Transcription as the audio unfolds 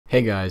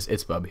Hey guys,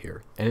 it's Bub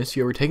here, and this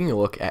year we're taking a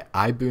look at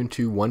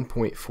iBuntu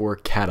 1.4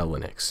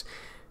 Catalinux.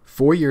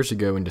 4 years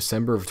ago in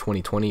December of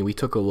 2020, we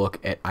took a look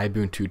at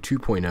iBuntu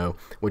 2.0,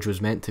 which was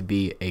meant to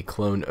be a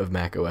clone of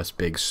macOS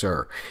Big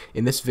Sur.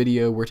 In this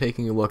video, we're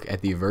taking a look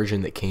at the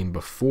version that came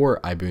before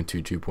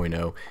iBuntu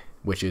 2.0,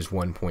 which is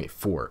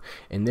 1.4,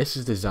 and this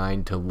is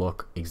designed to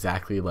look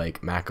exactly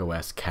like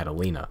macOS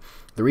Catalina.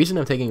 The reason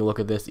I'm taking a look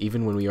at this,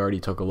 even when we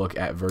already took a look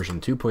at version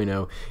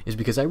 2.0, is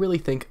because I really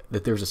think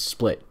that there's a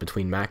split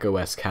between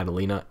macOS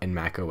Catalina and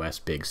macOS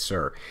Big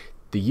Sur.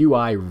 The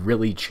UI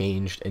really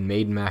changed and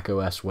made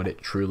macOS what it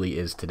truly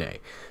is today.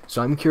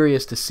 So I'm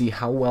curious to see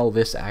how well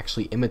this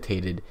actually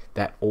imitated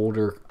that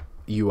older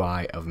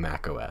UI of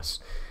macOS.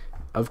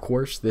 Of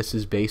course, this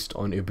is based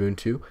on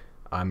Ubuntu.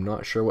 I'm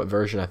not sure what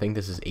version. I think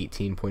this is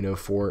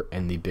 18.04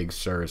 and the Big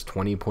Sur is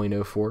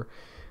 20.04.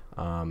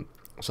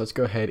 So let's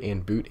go ahead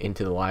and boot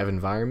into the live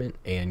environment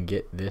and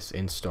get this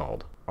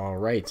installed.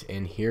 Alright,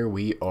 and here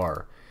we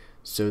are.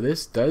 So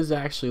this does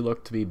actually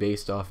look to be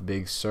based off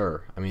Big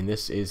Sur. I mean,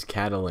 this is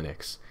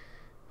Catalinux,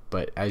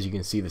 but as you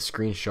can see, the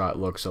screenshot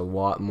looks a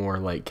lot more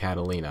like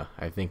Catalina.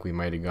 I think we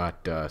might have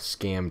got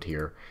scammed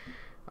here.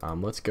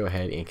 Let's go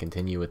ahead and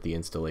continue with the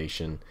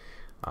installation.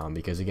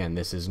 Because again,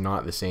 this is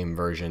not the same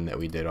version that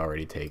we did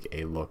already take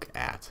a look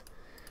at.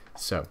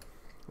 So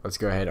let's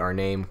go ahead. Our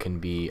name can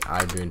be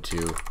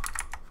iBuntu,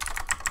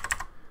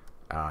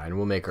 and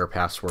we'll make our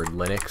password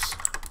Linux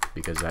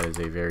because that is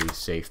a very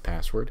safe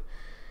password.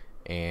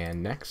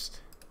 And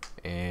next,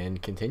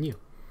 and continue.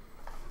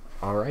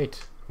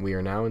 Alright, we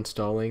are now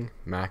installing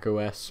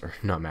macOS, or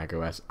not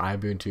macOS,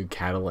 iBuntu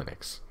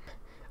Catalinux.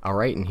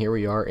 Alright, and here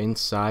we are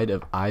inside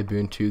of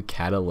iBuntu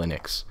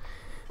Catalinux.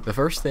 The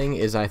first thing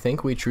is I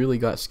think we truly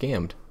got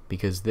scammed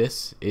because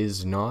this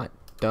is not,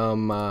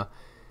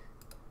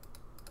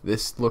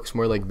 this looks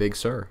more like Big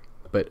Sur,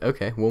 but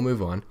okay, we'll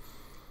move on.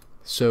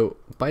 So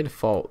by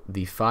default,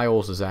 the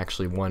files is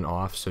actually one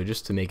off, so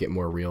just to make it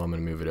more real, I'm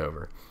going to move it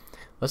over.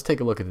 Let's take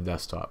a look at the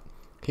desktop.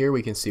 Here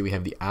we can see we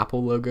have the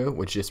Apple logo,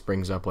 which just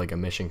brings up like a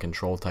mission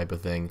control type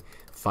of thing,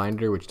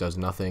 Finder, which does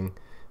nothing,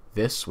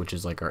 this, which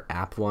is like our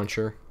app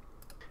launcher,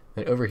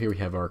 and over here we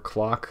have our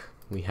clock,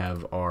 we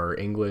have our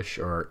English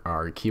or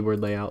our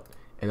keyboard layout,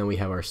 and then we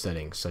have our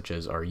settings such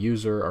as our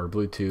user, our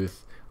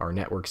Bluetooth, our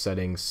network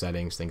settings,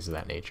 things of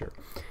that nature.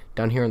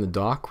 Down here on the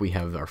dock we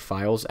have our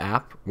Files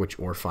app,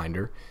 or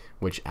Finder,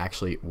 which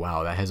actually,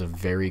 wow, that has a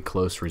very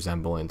close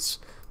resemblance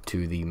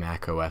to the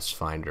macOS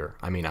Finder.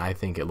 I mean, I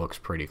think it looks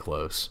pretty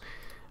close.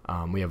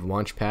 We have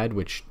Launchpad,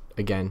 which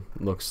again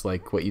looks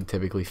like what you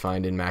typically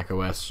find in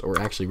macOS,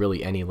 or actually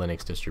really any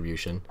Linux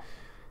distribution.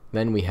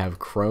 Then we have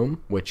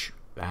Chrome, which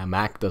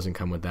Mac doesn't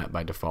come with that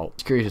by default.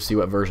 It's curious to see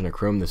what version of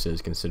Chrome this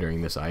is,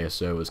 considering this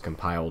ISO was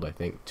compiled, I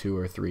think, 2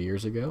 or 3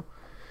 years ago.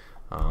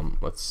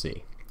 Let's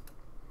see.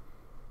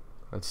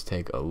 Let's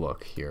take a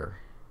look here.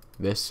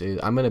 This is,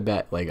 I'm going to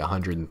bet like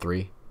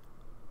 103.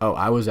 Oh,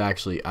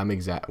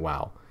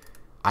 wow.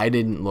 I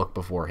didn't look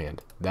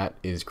beforehand. That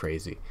is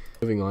crazy.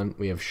 Moving on,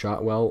 we have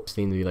Shotwell,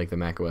 seems to be like the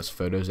macOS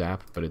Photos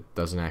app, but it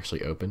doesn't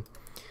actually open.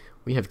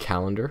 We have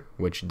Calendar,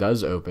 which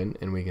does open,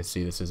 and we can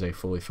see this is a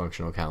fully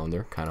functional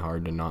calendar. Kind of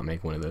hard to not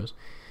make one of those.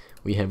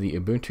 We have the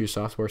Ubuntu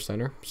Software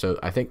Center. So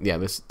I think, yeah,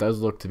 this does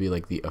look to be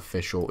like the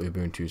official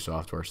Ubuntu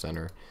Software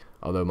Center.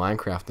 Although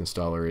Minecraft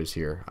installer is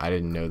here. I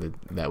didn't know that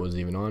that was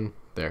even on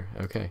there.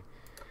 Okay.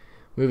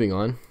 Moving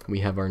on, we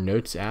have our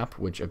Notes app,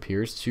 which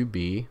appears to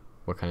be,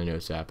 what kind of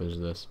Notes app is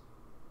this?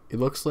 It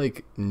looks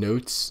like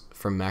Notes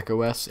from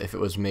macOS if it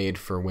was made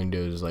for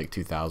Windows like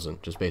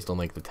 2000, just based on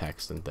like the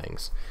text and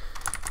things.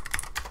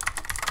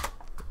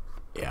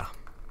 Yeah,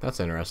 that's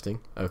interesting.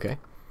 Okay.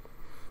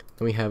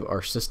 Then we have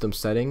our system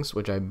settings,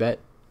 which I bet,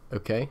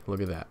 okay,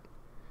 look at that.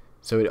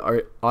 So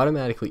it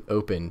automatically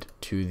opened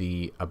to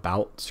the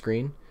About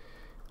screen,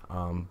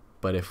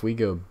 but if we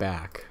go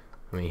back,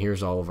 I mean,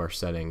 here's all of our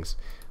settings.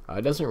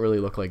 It doesn't really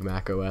look like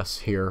macOS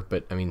here,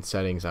 but I mean,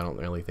 settings, I don't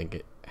really think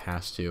it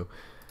has to.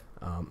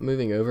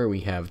 Moving over,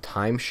 we have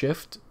Time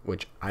Shift,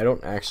 which I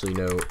don't actually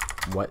know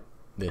what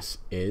this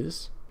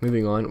is.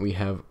 Moving on, we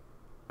have,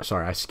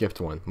 sorry, I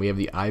skipped one. We have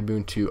the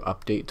iBuntu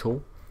update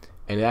tool,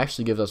 and it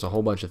actually gives us a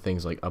whole bunch of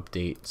things like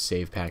update,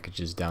 save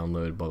packages,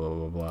 download, blah, blah,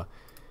 blah, blah.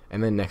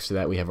 And then next to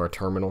that, we have our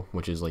terminal,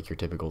 which is like your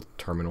typical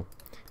terminal.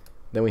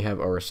 Then we have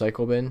our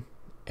recycle bin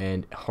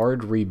and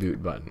hard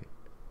reboot button.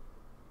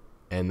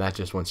 And that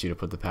just wants you to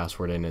put the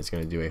password in, and it's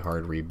going to do a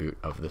hard reboot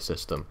of the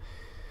system.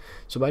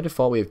 So by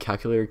default, we have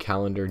calculator,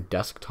 calendar,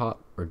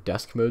 desktop, or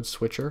desk mode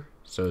switcher.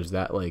 So is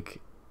that like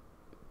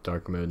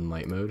dark mode and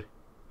light mode?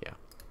 Yeah.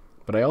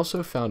 But I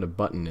also found a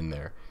button in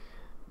there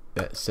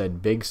that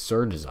said Big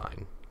Sur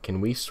design. Can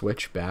we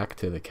switch back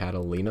to the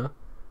Catalina?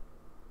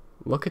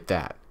 Look at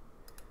that.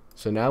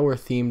 So now we're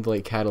themed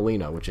like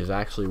Catalina, which is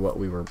actually what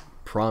we were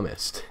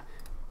promised.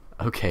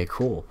 Okay,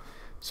 cool.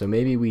 So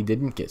maybe we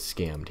didn't get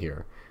scammed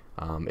here.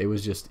 It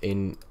was just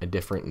in a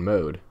different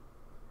mode.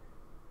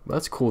 Well,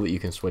 that's cool that you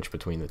can switch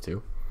between the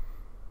two.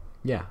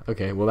 Yeah,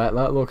 okay, well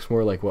that looks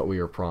more like what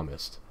we were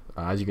promised.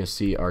 As you can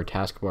see, our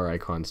taskbar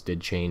icons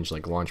did change,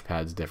 like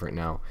Launchpad's different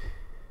now.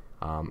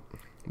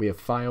 We have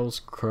files,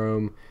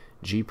 Chrome,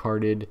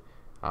 gparted,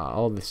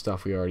 all this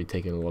stuff we already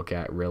taken a look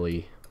at.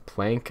 Really,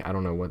 Plank, I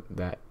don't know what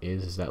that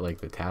is. Is that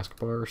like the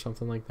taskbar or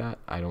something like that?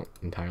 I don't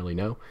entirely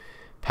know.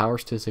 Power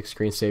statistics,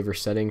 screensaver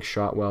settings,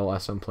 Shotwell,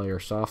 SM Player,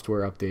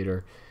 software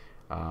updater,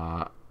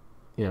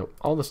 you know,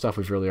 all the stuff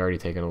we've really already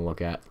taken a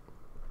look at.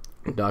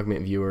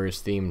 Document viewer is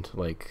themed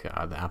like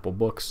the Apple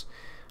Books.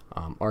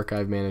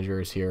 Archive manager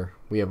is here.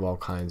 We have all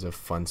kinds of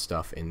fun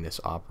stuff in this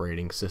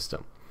operating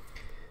system.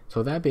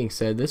 So that being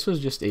said, this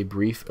was just a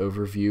brief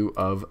overview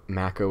of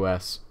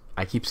macOS.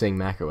 I keep saying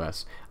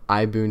macOS.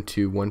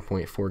 iBuntu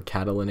 1.4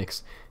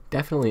 Catalinux.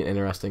 Definitely an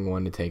interesting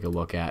one to take a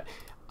look at.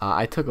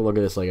 I took a look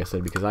at this, like I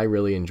said, because I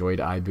really enjoyed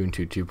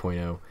iBuntu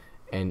 2.0,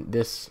 and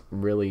this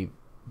really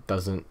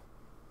doesn't,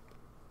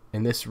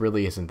 and this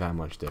really isn't that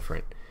much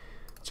different.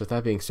 So with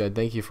that being said,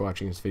 thank you for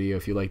watching this video.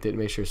 If you liked it,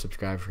 make sure to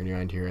subscribe if you're new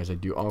around here, as I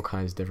do all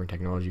kinds of different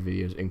technology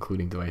videos,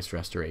 including device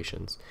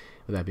restorations.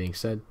 With that being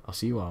said, I'll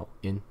see you all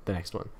in the next one.